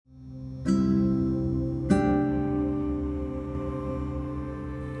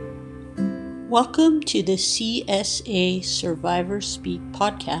Welcome to the CSA Survivors Speak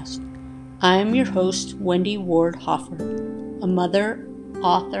podcast. I am your host, Wendy Ward Hoffer, a mother,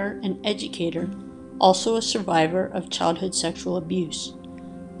 author, and educator, also a survivor of childhood sexual abuse.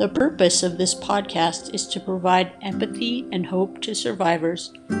 The purpose of this podcast is to provide empathy and hope to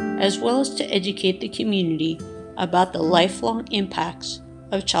survivors, as well as to educate the community about the lifelong impacts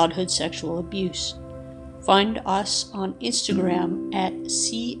of childhood sexual abuse. Find us on Instagram at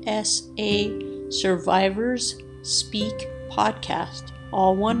CSA Survivors Speak Podcast,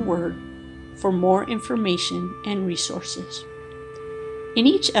 all one word, for more information and resources. In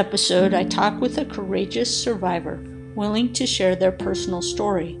each episode, I talk with a courageous survivor willing to share their personal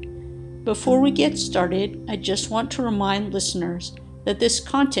story. Before we get started, I just want to remind listeners that this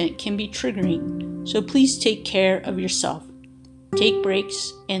content can be triggering, so please take care of yourself. Take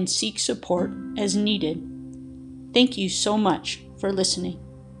breaks and seek support as needed. Thank you so much for listening.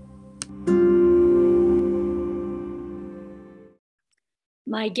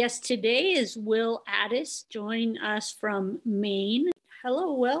 My guest today is Will Addis, joining us from Maine.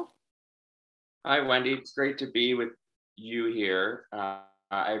 Hello, Will. Hi, Wendy. It's great to be with you here. I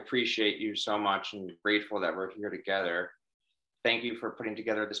appreciate you so much and grateful that we're here together. Thank you for putting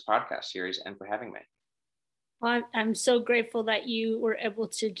together this podcast series and for having me. Well, I'm so grateful that you were able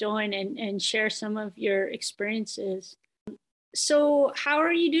to join and share some of your experiences. So how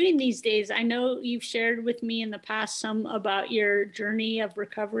are you doing these days? I know you've shared with me in the past some about your journey of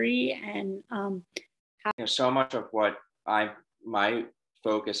recovery and so much of what my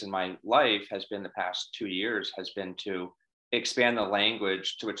focus in my life has been the past 2 years has been to expand the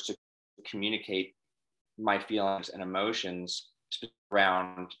language to which to communicate my feelings and emotions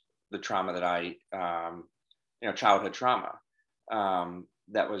around the trauma that I childhood trauma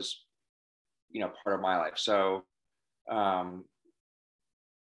that was part of my life. So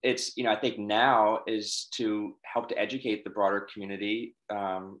it's I think now is to help to educate the broader community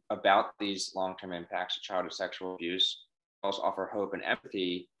about these long-term impacts of childhood sexual abuse, also offer hope and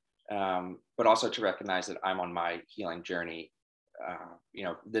empathy, but also to recognize that I'm on my healing journey.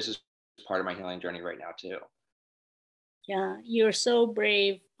 This is part of my healing journey right now too. Yeah, you're so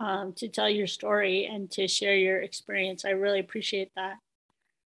brave to tell your story and to share your experience. I really appreciate that.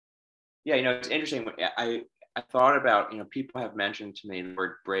 Yeah, it's interesting. I thought about, people have mentioned to me the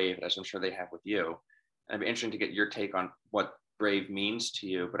word brave, as I'm sure they have with you. And it'd be interesting to get your take on what brave means to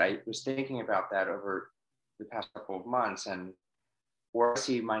you. But I was thinking about that over the past couple of months, and where I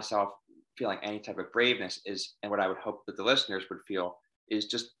see myself feeling any type of braveness is, and what I would hope that the listeners would feel, is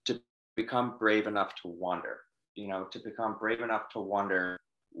just to become brave enough to wonder, to become brave enough to wonder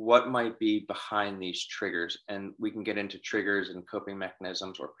what might be behind these triggers. And we can get into triggers and coping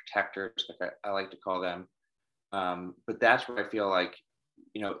mechanisms or protectors, like I like to call them. But that's where I feel like,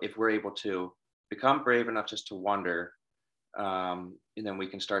 if we're able to become brave enough just to wonder, and then we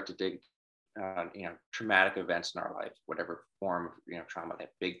can start to dig, traumatic events in our life, whatever form of, trauma,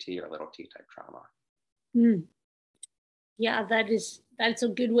 that big T or little t type trauma. Yeah, that's a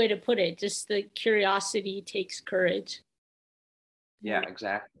good way to put it. Just the curiosity takes courage. Yeah,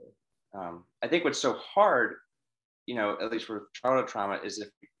 exactly. I think what's so hard, at least for childhood trauma, is if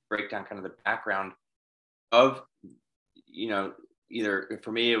we break down kind of the background of, either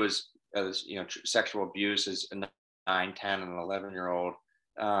for me, it was sexual abuse as a 9, 10, and 11-year-old.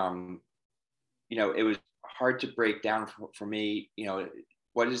 It was hard to break down for me,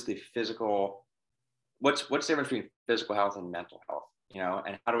 what is the physical, what's the difference between physical health and mental health,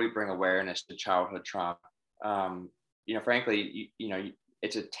 and how do we bring awareness to childhood trauma? Frankly,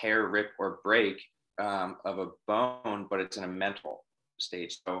 it's a tear, rip, or break of a bone, but it's in a mental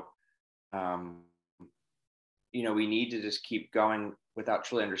stage. So, we need to just keep going without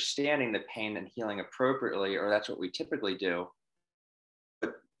truly understanding the pain and healing appropriately, or that's what we typically do,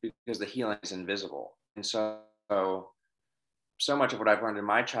 but because the healing is invisible. And so much of what I've learned in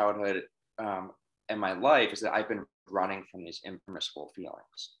my childhood and my life is that I've been running from these impermissible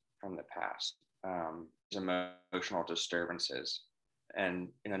feelings from the past, these emotional disturbances. And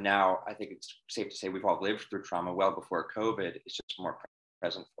now I think it's safe to say we've all lived through trauma well before COVID. It's just more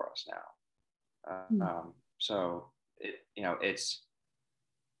present for us now. So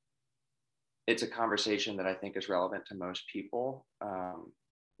it's a conversation that I think is relevant to most people,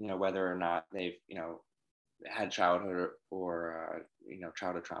 whether or not they've had childhood or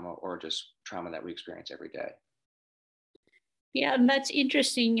childhood trauma, or just trauma that we experience every day. Yeah, and that's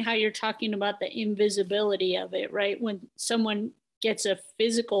interesting how you're talking about the invisibility of it, right? When someone gets a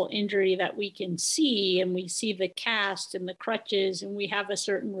physical injury that we can see, and we see the cast and the crutches, and we have a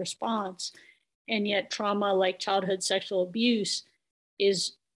certain response, and yet trauma like childhood sexual abuse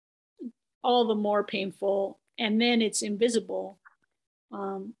is all the more painful, and then it's invisible.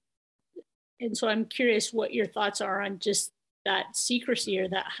 Um, and so I'm curious what your thoughts are on just that secrecy or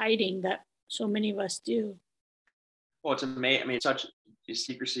that hiding that so many of us do. Well, it's amazing. I mean, it's such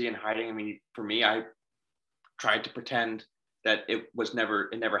secrecy and hiding. I mean, for me, I tried to pretend that it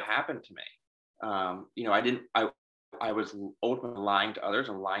never happened to me. I was ultimately lying to others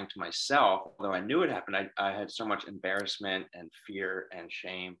and lying to myself. Although I knew it happened, I had so much embarrassment and fear and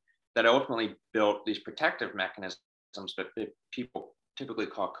shame that I ultimately built these protective mechanisms that people typically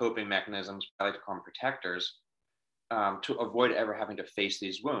call coping mechanisms. I like to call them protectors, to avoid ever having to face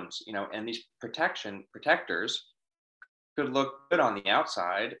these wounds. And these protectors could look good on the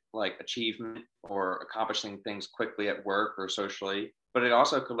outside, like achievement or accomplishing things quickly at work or socially, but it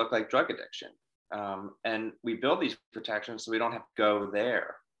also could look like drug addiction. And we build these protections so we don't have to go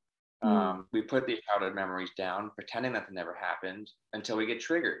there. We put these childhood memories down, pretending that they never happened until we get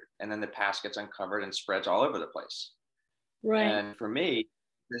triggered. And then the past gets uncovered and spreads all over the place. Right. And for me,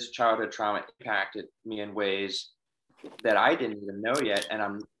 this childhood trauma impacted me in ways that I didn't even know yet. And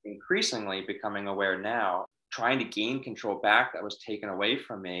I'm increasingly becoming aware now, trying to gain control back that was taken away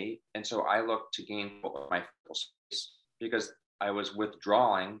from me. And so I looked to gain control of my physical space because I was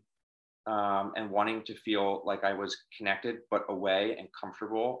withdrawing, and wanting to feel like I was connected, but away and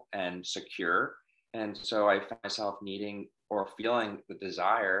comfortable and secure. And so I found myself needing or feeling the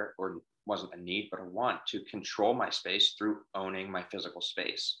desire, or wasn't a need, but a want to control my space through owning my physical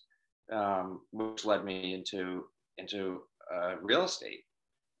space, which led me into real estate.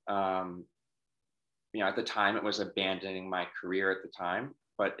 At the time, it was abandoning my career at the time,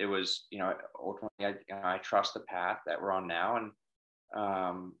 but it was, ultimately, I trust the path that we're on now,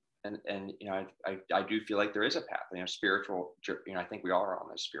 and I do feel like there is a path, spiritual. I think we all are on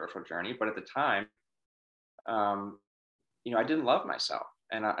this spiritual journey, but at the time, I didn't love myself,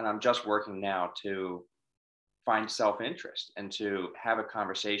 and I'm just working now to find self-interest and to have a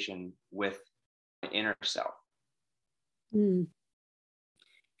conversation with my inner self. Mm.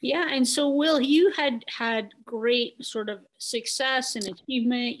 Yeah, and so Will, you had great sort of success and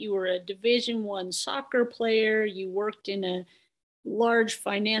achievement. You were a Division I soccer player. You worked in a large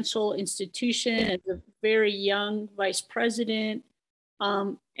financial institution as a very young vice president.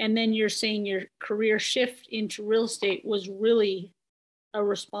 And then you're saying your career shift into real estate was really a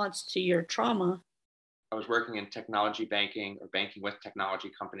response to your trauma. I was working in technology banking, or banking with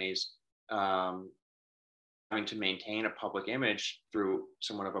technology companies, having to maintain a public image through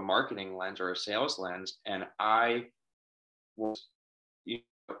somewhat of a marketing lens or a sales lens. And I was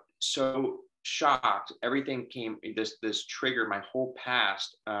so shocked. Everything came, this triggered my whole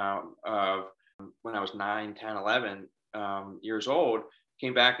past, of when I was 9, 10, 11 years old,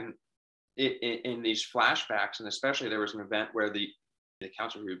 came back in these flashbacks. And especially there was an event where the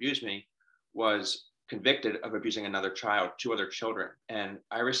counselor who abused me was convicted of abusing another child, 2 other children. And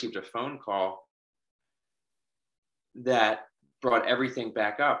I received a phone call that brought everything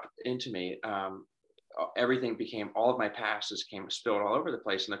back up into me. Everything became, all of my past just came spilled all over the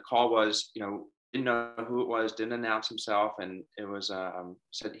place. And the call was, didn't know who it was, didn't announce himself. And it was,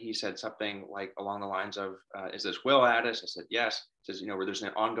 he said something like along the lines of, is this Will Addis? I said, yes. He says, where there's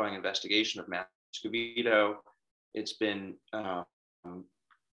an ongoing investigation of Matthew Scovito. It's been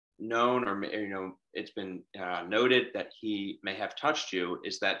known, or, it's been noted that he may have touched you.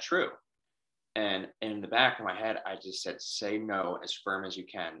 Is that true? And in the back of my head, I just said, say no as firm as you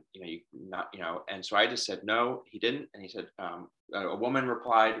can. And so I just said, no, he didn't. And he said, a woman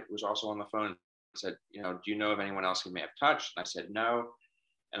replied, was also on the phone, said, do you know of anyone else he may have touched? And I said, no.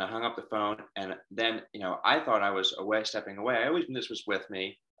 And I hung up the phone. And then, I thought I was stepping away. I always knew this was with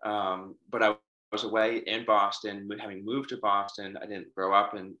me. But I was away in Boston, having moved to Boston. I didn't grow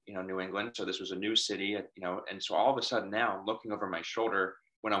up in, New England. So this was a new city, and so all of a sudden now I'm looking over my shoulder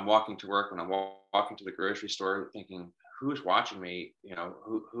when I'm walking to work, when I'm walking to the grocery store, thinking, who's watching me,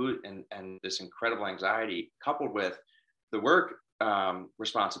 who, and this incredible anxiety coupled with the work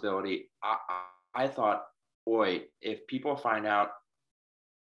responsibility. I thought, boy, if people find out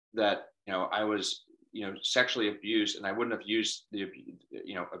that, I was, sexually abused, and I wouldn't have used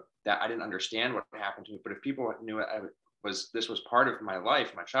that I didn't understand what happened to me, but if people knew this was part of my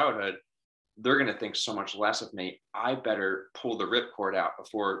life, my childhood, they're going to think so much less of me. I better pull the ripcord out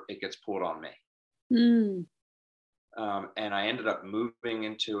before it gets pulled on me. Mm. And I ended up moving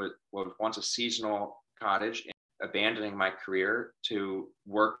into what was once a seasonal cottage, abandoning my career to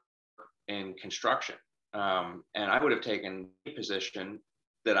work in construction. And I would have taken a position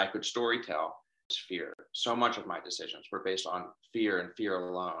that I could storytell. Fear. So much of my decisions were based on fear and fear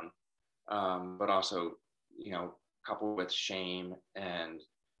alone, but also, coupled with shame and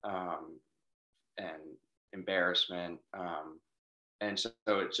and embarrassment. And so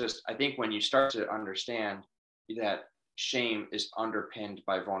it's just, I think when you start to understand that shame is underpinned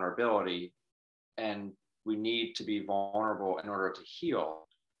by vulnerability, and we need to be vulnerable in order to heal,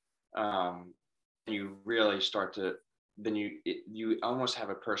 you really start to, then you almost have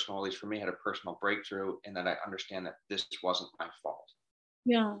a personal, at least for me, had a personal breakthrough, in that I understand that this wasn't my fault.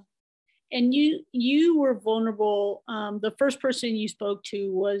 Yeah. And you were vulnerable. The first person you spoke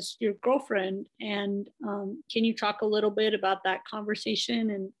to was your girlfriend. And can you talk a little bit about that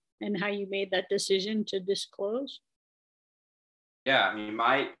conversation and how you made that decision to disclose? Yeah, I mean,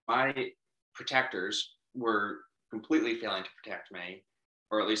 my protectors were completely failing to protect me,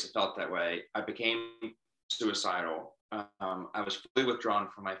 or at least it felt that way. I became suicidal. I was fully withdrawn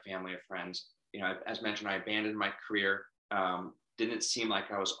from my family and friends. You know, as mentioned, I abandoned my career. Didn't seem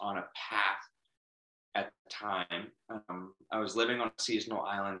like I was on a path at the time. I was living on a seasonal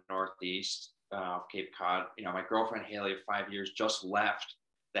island northeast of Cape Cod. You know, my girlfriend Haley of 5 years just left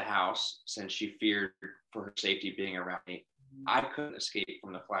the house since she feared for her safety being around me. I couldn't escape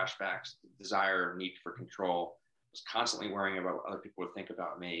from the flashbacks, the desire or need for control. I was constantly worrying about what other people would think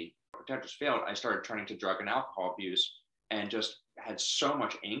about me. Protectors failed. I started turning to drug and alcohol abuse, and just had so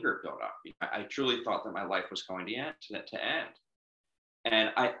much anger built up. I truly thought that my life was going to end.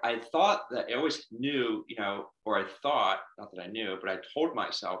 And I thought that I always knew, you know, or I thought, not that I knew, but I told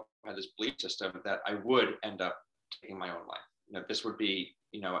myself, I had this belief system that I would end up taking my own life. You know, this would be,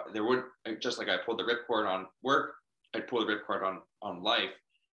 you know, there would, just like I pulled the ripcord on work, I'd pull the ripcord on life.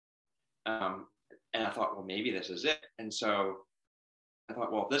 And I thought, well, maybe this is it. And so I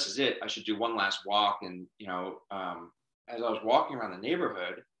thought, well, if this is it, I should do one last walk. And, you know, as I was walking around the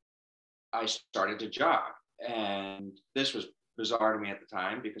neighborhood, I started to jog. And this was bizarre to me at the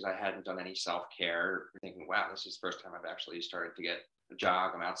time, because I hadn't done any self-care, thinking, wow, this is the first time I've actually started to get a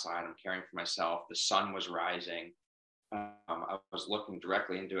jog. I'm outside, I'm caring for myself. The sun was rising. I was looking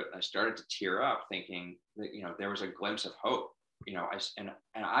directly into it, and I started to tear up, thinking that, you know, there was a glimpse of hope. You know,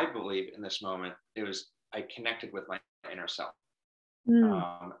 I believe in this moment, I connected with my inner self.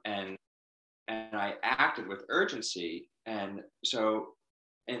 And I acted with urgency. And so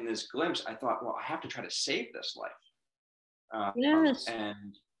in this glimpse, I thought, well, I have to try to save this life. Yes.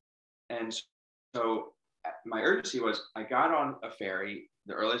 And so my urgency was, I got on a ferry,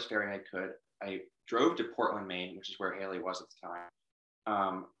 the earliest ferry I could. I drove to Portland, Maine, which is where Haley was at the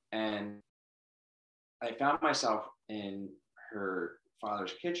time. And I found myself in her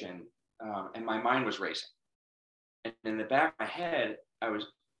father's kitchen, and my mind was racing. And in the back of my head, I was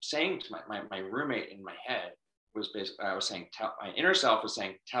saying to my roommate in my head was basically, I was saying, my inner self was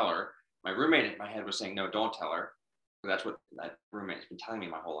saying, tell her. My roommate in my head was saying, no, don't tell her. That's what that roommate has been telling me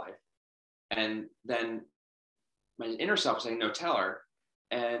my whole life. And then my inner self was saying, no, tell her.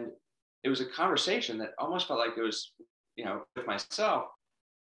 And it was a conversation that almost felt like it was, you know, with myself.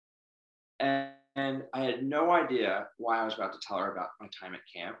 And I had no idea why I was about to tell her about my time at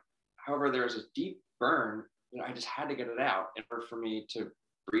camp. However, there was a deep burn, you know, I just had to get it out in order for me to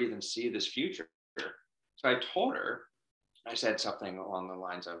breathe and see this future. So I told her, I said something along the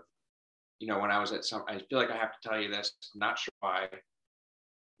lines of, you know, when I was I feel like I have to tell you this, I'm not sure why.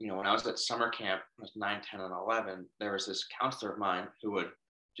 You know, when I was at summer camp, I was 9, 10, and 11, there was this counselor of mine who would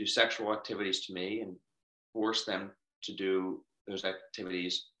do sexual activities to me and force them to do those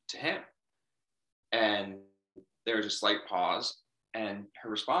activities to him. And there was a slight pause, and her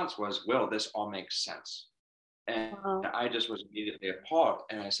response was, Will, this all makes sense. And I just was immediately appalled.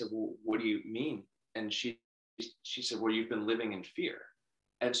 And I said, well, what do you mean? And she said, well, you've been living in fear.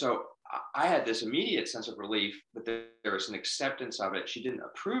 And so I had this immediate sense of relief that there was an acceptance of it. She didn't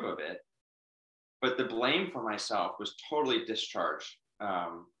approve of it, but the blame for myself was totally discharged,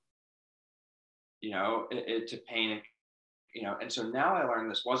 you know, to pain, you know. And so now I learned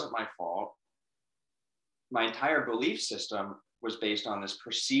this wasn't my fault. My entire belief system was based on this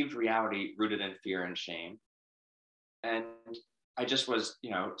perceived reality rooted in fear and shame. And I just was, you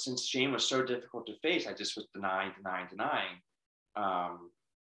know, since shame was so difficult to face, I just was denying,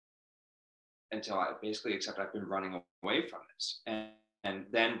 until I basically accepted I've been running away from this. And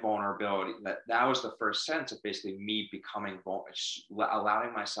then vulnerability, that was the first sense of basically me becoming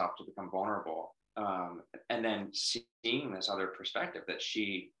allowing myself to become vulnerable. And then seeing this other perspective that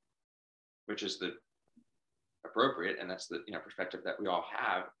which is the appropriate, and that's the, you know, perspective that we all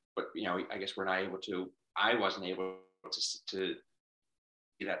have, but, you know, I guess I wasn't able to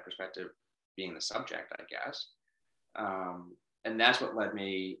see that perspective being the subject, I guess. And that's what led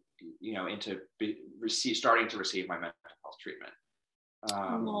me, you know, starting to receive my mental health treatment.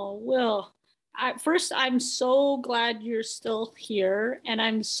 Oh, Will, First, I'm so glad you're still here, and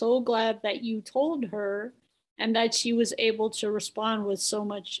I'm so glad that you told her and that she was able to respond with so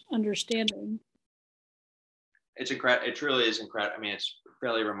much understanding. It's incredible. It truly is incredible. I mean, it's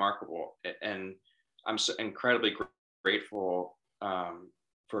fairly remarkable, and I'm so incredibly grateful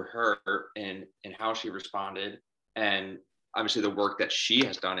for her in how she responded, and obviously the work that she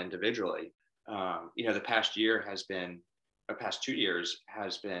has done individually. The past year has been, the past 2 years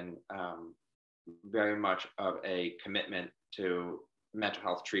has been very much of a commitment to mental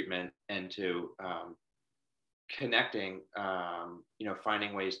health treatment and to connecting,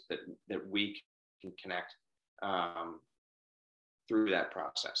 finding ways that we can connect through that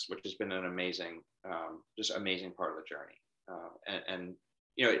process, which has been an amazing, just amazing part of the journey.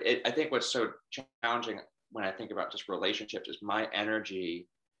 I think what's so challenging when I think about just relationships is my energy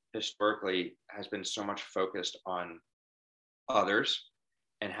historically has been so much focused on others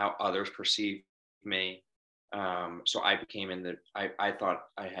and how others perceive me. So I became I thought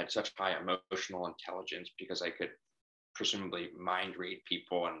I had such high emotional intelligence because I could presumably mind read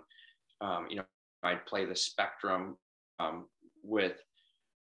people, and I'd play the spectrum with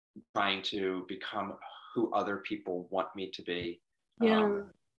trying to become who other people want me to be. Yeah.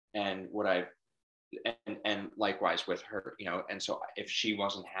 And what and likewise with her, and so if she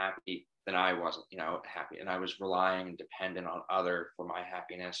wasn't happy, then I wasn't, happy. And I was relying and dependent on other for my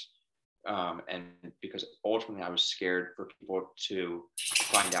happiness. And because ultimately I was scared for people to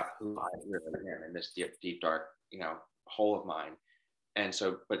find out who I really am in this deep, deep, dark, hole of mine. And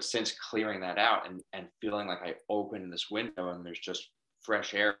so, but since clearing that out and feeling like I opened this window and there's just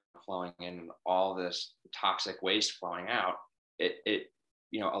fresh air flowing in and all this toxic waste flowing out, it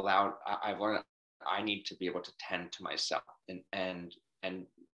allowed, I've learned I need to be able to tend to myself and have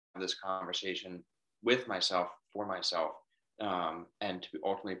this conversation with myself, for myself, and to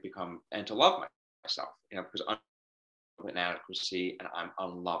ultimately become and to love myself, because I'm inadequacy and I'm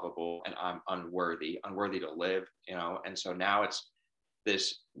unlovable and I'm unworthy to live, and so now it's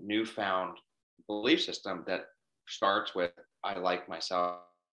this newfound belief system that starts with I like myself,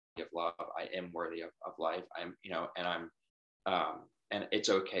 of love, I am worthy of life, I'm, and I'm, and it's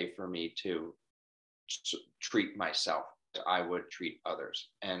okay for me to treat myself as I would treat others,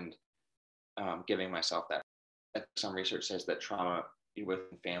 and giving myself that. Some research says that trauma with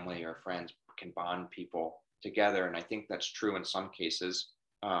family or friends can bond people together, and I think that's true in some cases,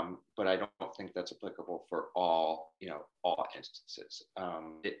 but I don't think that's applicable for all instances.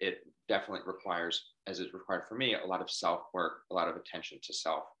 It definitely requires, as it required for me, a lot of self work, a lot of attention to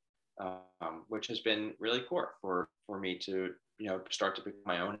self, which has been really core for me to start to become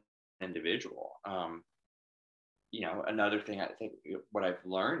my own individual. Another thing I think what I've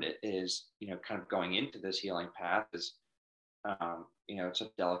learned is, kind of going into this healing path is, it's a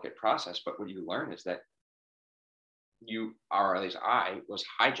delicate process, but what you learn is that you are, at least I was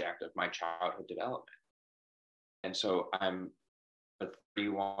hijacked of my childhood development. And so I'm a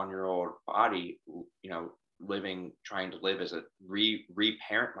 31-year-old body, trying to live as a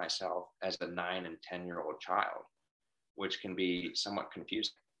reparent myself as a 9 and 10-year-old child, which can be somewhat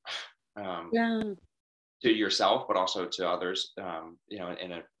confusing. Yeah. To yourself, but also to others, in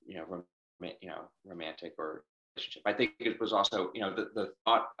a romantic or relationship. I think it was also the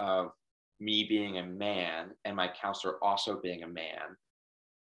thought of me being a man and my counselor also being a man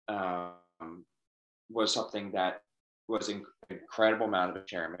was something that was an incredible amount of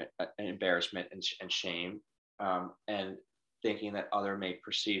embarrassment and shame, and thinking that other may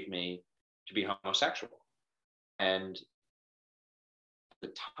perceive me to be homosexual. And at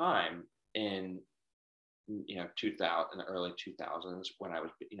the time in 2000, in the early 2000s, when I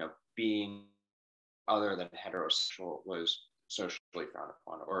was being other than heterosexual was socially frowned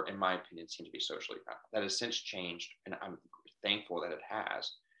upon, or in my opinion seemed to be socially frowned upon. That has since changed, and I'm thankful that it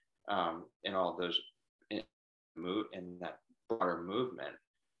has, in all those in that broader movement,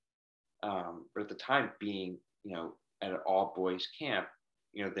 but at the time being at an all boys camp,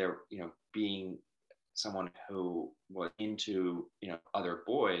 there being someone who was into other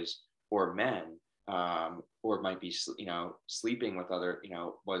boys or men, or might be sleeping with other,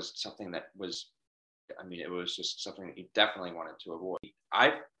 was something that was, it was just something that you definitely wanted to avoid.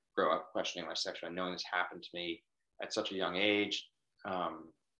 I grew up questioning my sexuality, knowing this happened to me at such a young age.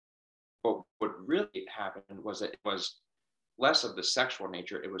 But what really happened was that it was less of the sexual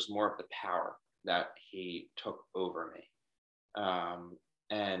nature, it was more of the power that he took over me.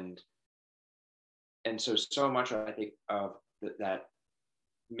 And so much, I think, of that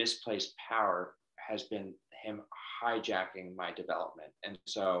misplaced power has been him hijacking my development. And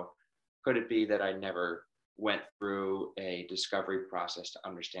so could it be that I never went through a discovery process to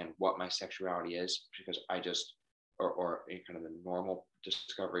understand what my sexuality is, because I just, or a kind of the normal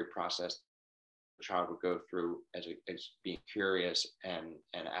discovery process the child would go through as being curious and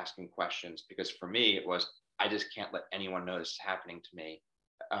asking questions. Because for me, it was, I just can't let anyone know this is happening to me.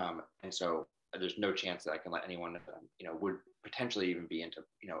 And so there's no chance that I can let anyone know that I'm, would potentially even be into,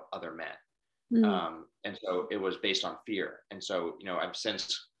 other men. And so it was based on fear. And so, I've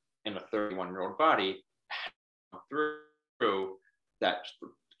since in a 31-year-old body through that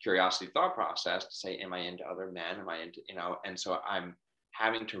curiosity thought process to say, am I into other men? Am I into, and so I'm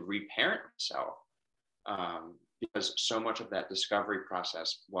having to reparent myself because so much of that discovery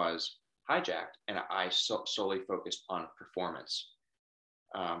process was hijacked, and I solely focused on performance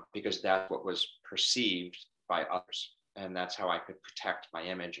because that's what was perceived by others. And that's how I could protect my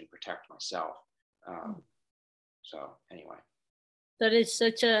image and protect myself. So anyway. That is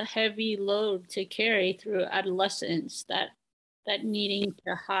such a heavy load to carry through adolescence, that needing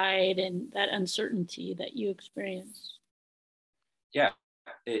to hide and that uncertainty that you experience. Yeah,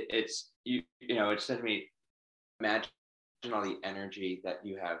 it's it's said to me, imagine all the energy that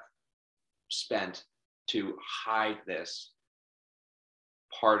you have spent to hide this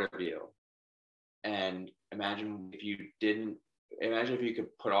part of you, and imagine if you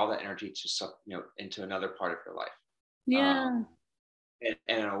could put all that energy to into another part of your life. Yeah. And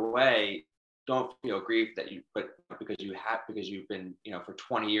in a way, don't feel grief that but because you've been, for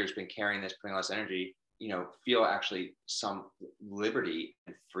 20 years been carrying this, putting all this energy, feel actually some liberty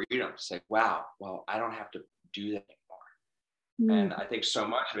and freedom to say, wow, well, I don't have to do that anymore. And I think so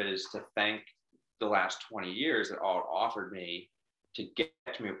much of it is to thank the last 20 years that all it offered me to get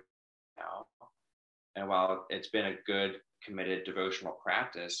to me now. And while it's been a good, committed, devotional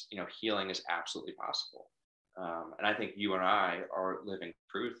practice, healing is absolutely possible. And I think you and I are living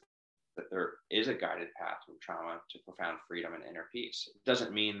proof that there is a guided path from trauma to profound freedom and inner peace. It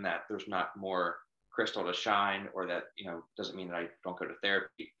doesn't mean that there's not more crystal to shine, or that, doesn't mean that I don't go to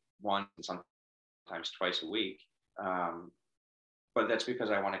therapy once and sometimes twice a week. But that's because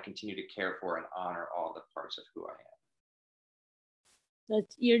I want to continue to care for and honor all the parts of who I am.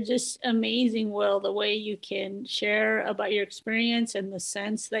 You're just amazing, Will, the way you can share about your experience and the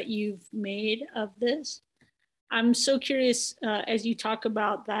sense that you've made of this. I'm so curious, as you talk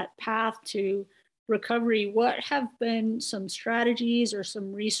about that path to recovery, what have been some strategies or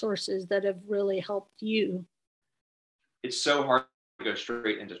some resources that have really helped you? It's so hard to go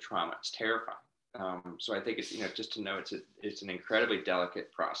straight into trauma. It's terrifying. So I think it's, just to know it's an incredibly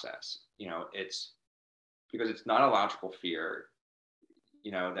delicate process. It's because it's not a logical fear,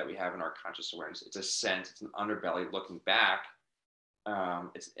 that we have in our conscious awareness. It's a sense, it's an underbelly looking back.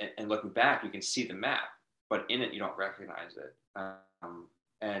 And looking back, you can see the map, but in it, you don't recognize it.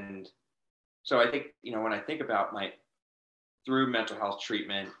 And so I think, when I think about through mental health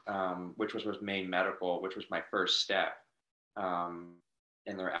treatment, which was Maine Medical, which was my first step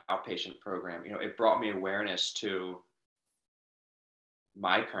in their outpatient program, it brought me awareness to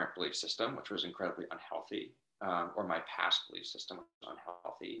my current belief system, which was incredibly unhealthy, or my past belief system was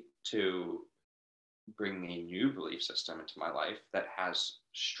unhealthy, to bring a new belief system into my life that has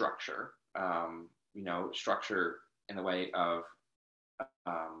structure, structure in the way of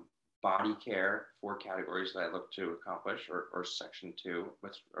body care, 4 categories that I look to accomplish, or section 2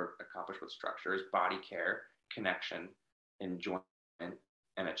 or accomplish with structure is body care, connection, enjoyment,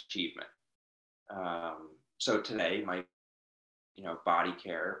 and achievement. So today, my body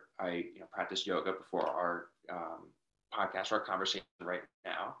care, I practice yoga before our podcast or our conversation right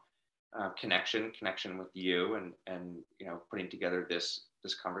now. Connection with you, and putting together this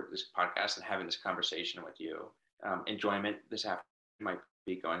podcast and having this conversation with you. Enjoyment this afternoon might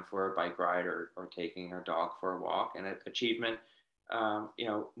be going for a bike ride or taking our dog for a walk. And achievement,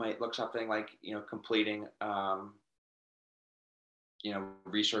 might look something like completing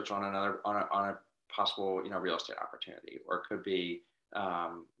research on a possible real estate opportunity, or it could be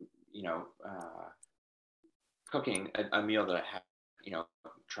cooking a meal that I have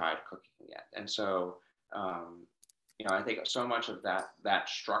tried cooking yet. And so I think so much of that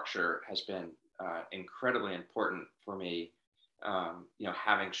structure has been incredibly important for me.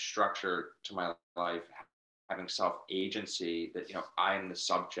 Having structure to my life, having self-agency, that I am the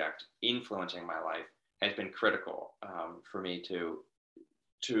subject influencing my life, has been critical for me to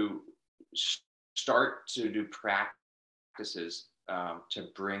start to do practices to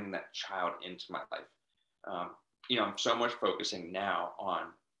bring that child into my life. I'm so much focusing now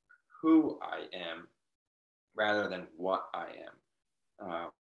on who I am rather than what I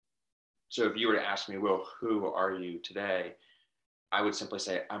am. So if you were to ask me, Will, who are you today? I would simply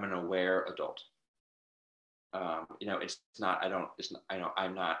say I'm an aware adult. It's not, I don't, it's not, I know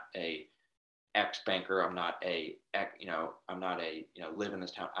I'm not a ex-banker. I'm not live in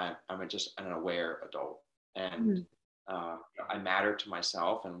this town. I'm just an aware adult. And Mm. I matter to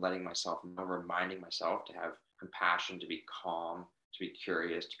myself, and letting myself know, reminding myself to have compassion, to be calm, to be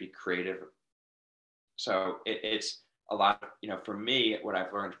curious, to be creative. So it's a lot, for me, what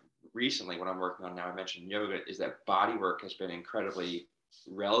I've learned recently, what I'm working on now, I mentioned yoga, is that body work has been incredibly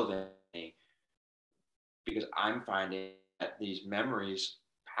relevant to me, because I'm finding that these memories,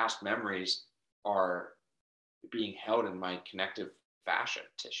 past memories, are being held in my connective fascia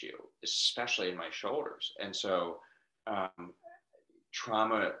tissue, especially in my shoulders. And so,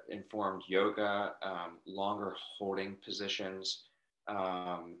 trauma informed yoga, longer holding positions,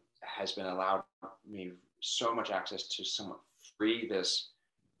 has been allowed me so much access to somewhat free this.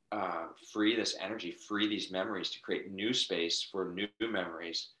 Free this energy, free these memories, to create new space for new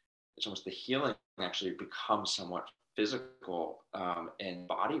memories. It's almost the healing actually becomes somewhat physical, and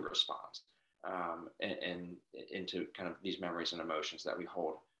body response, and into kind of these memories and emotions that we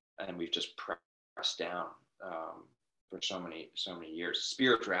hold and we've just pressed down, for so many years.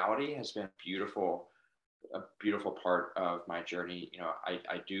 Spirituality has been a beautiful part of my journey.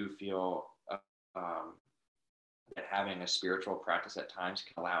 I do feel, um, that having a spiritual practice at times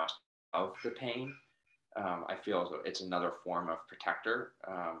can allow us of the pain. I feel as though it's another form of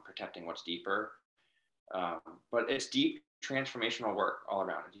protecting what's deeper. Um, but it's deep transformational work all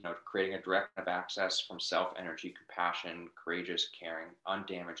around. Creating a direct kind of access from self, energy, compassion, courageous, caring,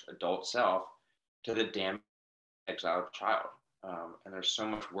 undamaged adult self to the damaged, exiled child. And there's so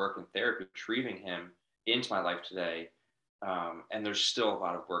much work in therapy retrieving him into my life today. And there's still a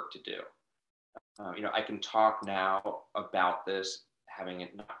lot of work to do. I can talk now about this, having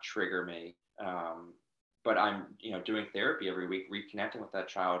it not trigger me. But I'm, doing therapy every week, reconnecting with that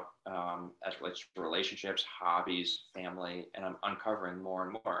child, as it relates to relationships, hobbies, family, and I'm uncovering more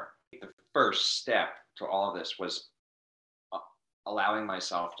and more. The first step to all of this was allowing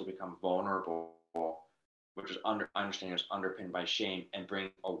myself to become vulnerable, which is understanding is underpinned by shame, and bring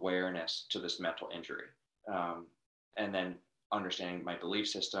awareness to this mental injury. And then understanding my belief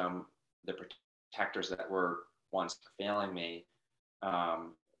system, the protectors that were once failing me,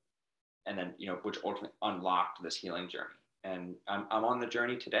 and then which ultimately unlocked this healing journey. And I'm on the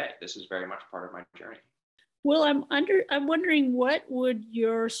journey today. This is very much part of my journey. Well, I'm wondering, what would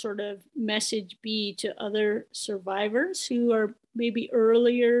your sort of message be to other survivors who are maybe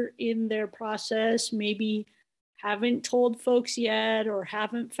earlier in their process, maybe haven't told folks yet, or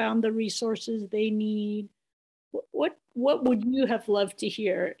haven't found the resources they need? What would you have loved to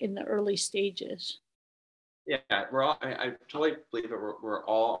hear in the early stages? Yeah, we're all. I totally believe that we're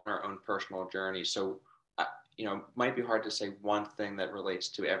all on our own personal journey. So, might be hard to say one thing that relates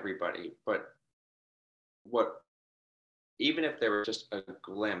to everybody, but what, even if there was just a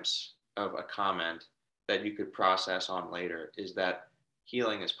glimpse of a comment that you could process on later, is that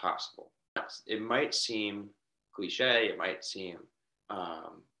healing is possible. It might seem cliche, it might seem,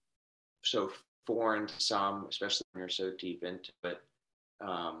 so foreign to some, especially when you're so deep into it.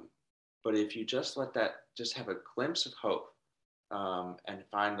 Um, but if you just let that, just have a glimpse of hope, and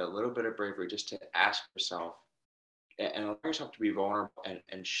find a little bit of bravery just to ask yourself, and allow yourself to be vulnerable,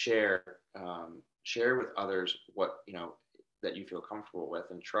 and share with others what that you feel comfortable with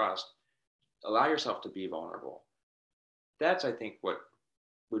and trust. Allow yourself to be vulnerable. That's, I think, what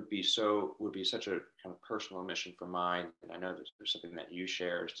would be such a kind of personal mission for mine. And I know there's something that you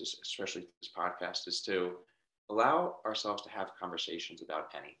share, just especially this podcast, is to allow ourselves to have conversations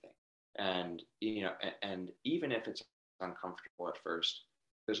about anything. And and even if it's uncomfortable at first,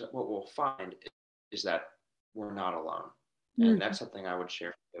 because what we'll find is that we're not alone. And Mm. that's something I would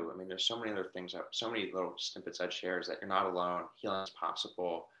share too. I mean, there's so many other things, so many little snippets I'd share, is that you're not alone. Healing is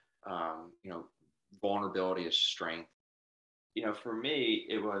possible. Vulnerability is strength. For me,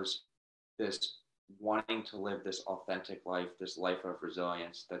 it was this wanting to live this authentic life, this life of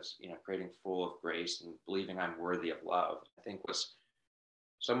resilience that's, creating full of grace and believing I'm worthy of love. I think was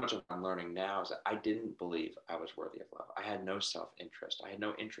so much of what I'm learning now is that I didn't believe I was worthy of love. I had no self-interest. I had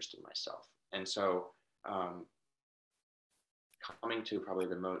no interest in myself. And so, um, coming to probably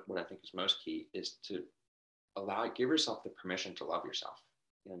what I think is most key is to give yourself the permission to love yourself.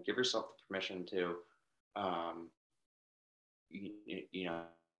 Give yourself the permission to, um, you know,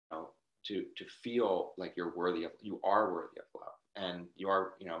 to feel like you are worthy of love, and you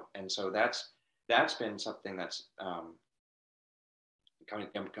are, and so that's been something that's,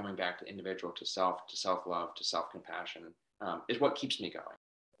 coming back to individual, to self love, to self compassion, is what keeps me going.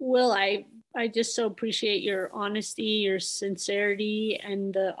 Will, I just so appreciate your honesty, your sincerity,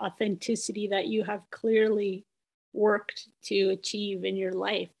 and the authenticity that you have clearly worked to achieve in your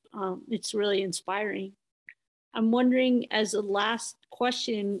life. It's really inspiring. I'm wondering, as a last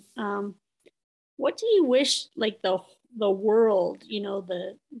question, what do you wish, like the world,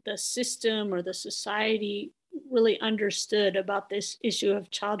 the system or the society, really understood about this issue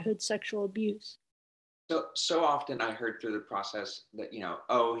of childhood sexual abuse? So often I heard through the process that,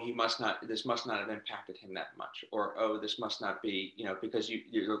 oh, this must not have impacted him that much, or oh, this must not be, because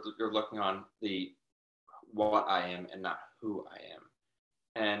you're looking on the what I am and not who I am.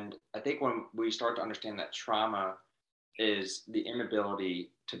 And I think when we start to understand that trauma is the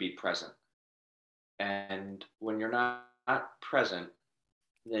inability to be present, and when you're not present,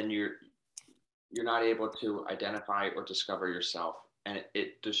 then you're not able to identify or discover yourself, and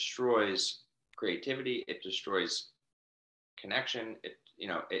it destroys creativity, it destroys connection,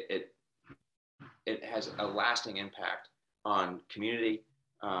 it has a lasting impact on community.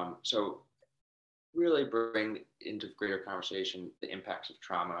 So really bring into greater conversation the impacts of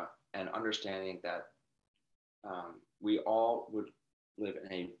trauma and understanding that we all would live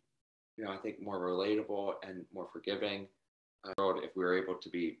in a, I think, more relatable and more forgiving world if we were able to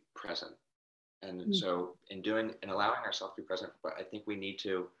be present. And so in doing and allowing ourselves to be present, but I think we need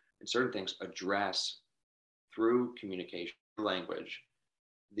to, in certain things, address through communication, language,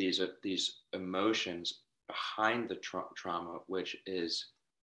 these emotions behind the trauma, which is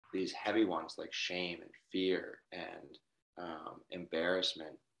these heavy ones like shame and fear and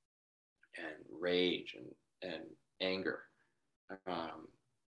embarrassment and rage and anger.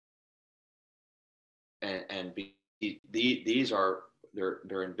 These are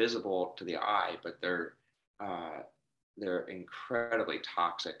they're invisible to the eye, but they're incredibly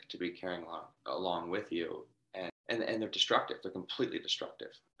toxic to be carrying along with you, and they're destructive. They're completely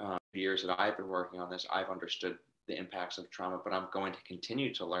destructive. The years that I've been working on this, I've understood the impacts of trauma, but I'm going to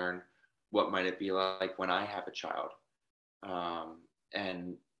continue to learn what might it be like when I have a child,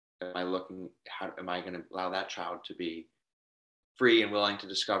 and how am I going to allow that child to be free and willing to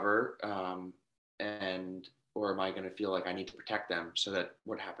discover, or am I going to feel like I need to protect them so that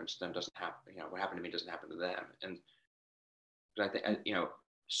what happens to them doesn't happen, what happened to me doesn't happen to them. And I think,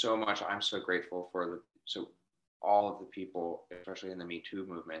 so much, I'm so grateful for all of the people, especially in the Me Too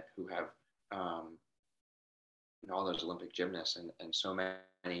movement, who have, all those Olympic gymnasts and so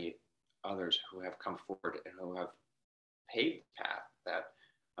many others who have come forward and who have paved the path that,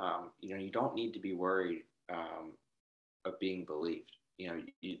 you don't need to be worried of being believed.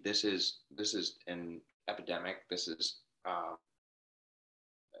 This is an epidemic. This is,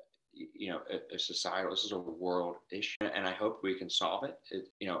 a societal, this is a world issue, and I hope we can solve it.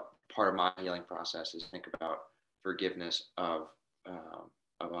 Part of my healing process is think about forgiveness of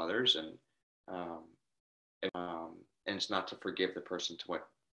others, and it's not to forgive the person to what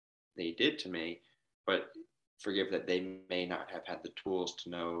they did to me, but forgive that they may not have had the tools to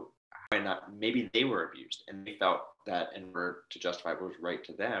know, maybe they were abused and they felt that in order to justify what was right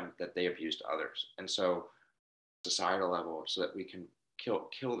to them, that they abused others. And so societal level, so that we can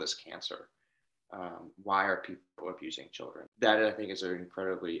kill this cancer. Why are people abusing children? That, I think, is an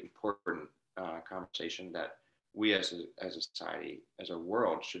incredibly important conversation that we as a society, as a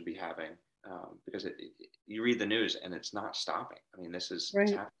world, should be having, because you read the news and it's not stopping. I mean, this is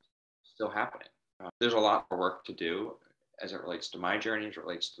Right. still happening. There's a lot more work to do as it relates to my journey, as it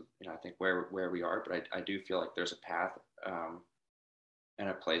relates to, I think where we are, but I do feel like there's a path and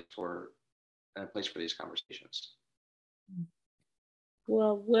a place for these conversations.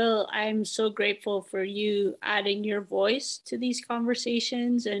 Well, Will, I'm so grateful for you adding your voice to these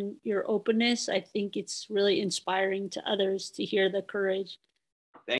conversations and your openness. I think it's really inspiring to others to hear the courage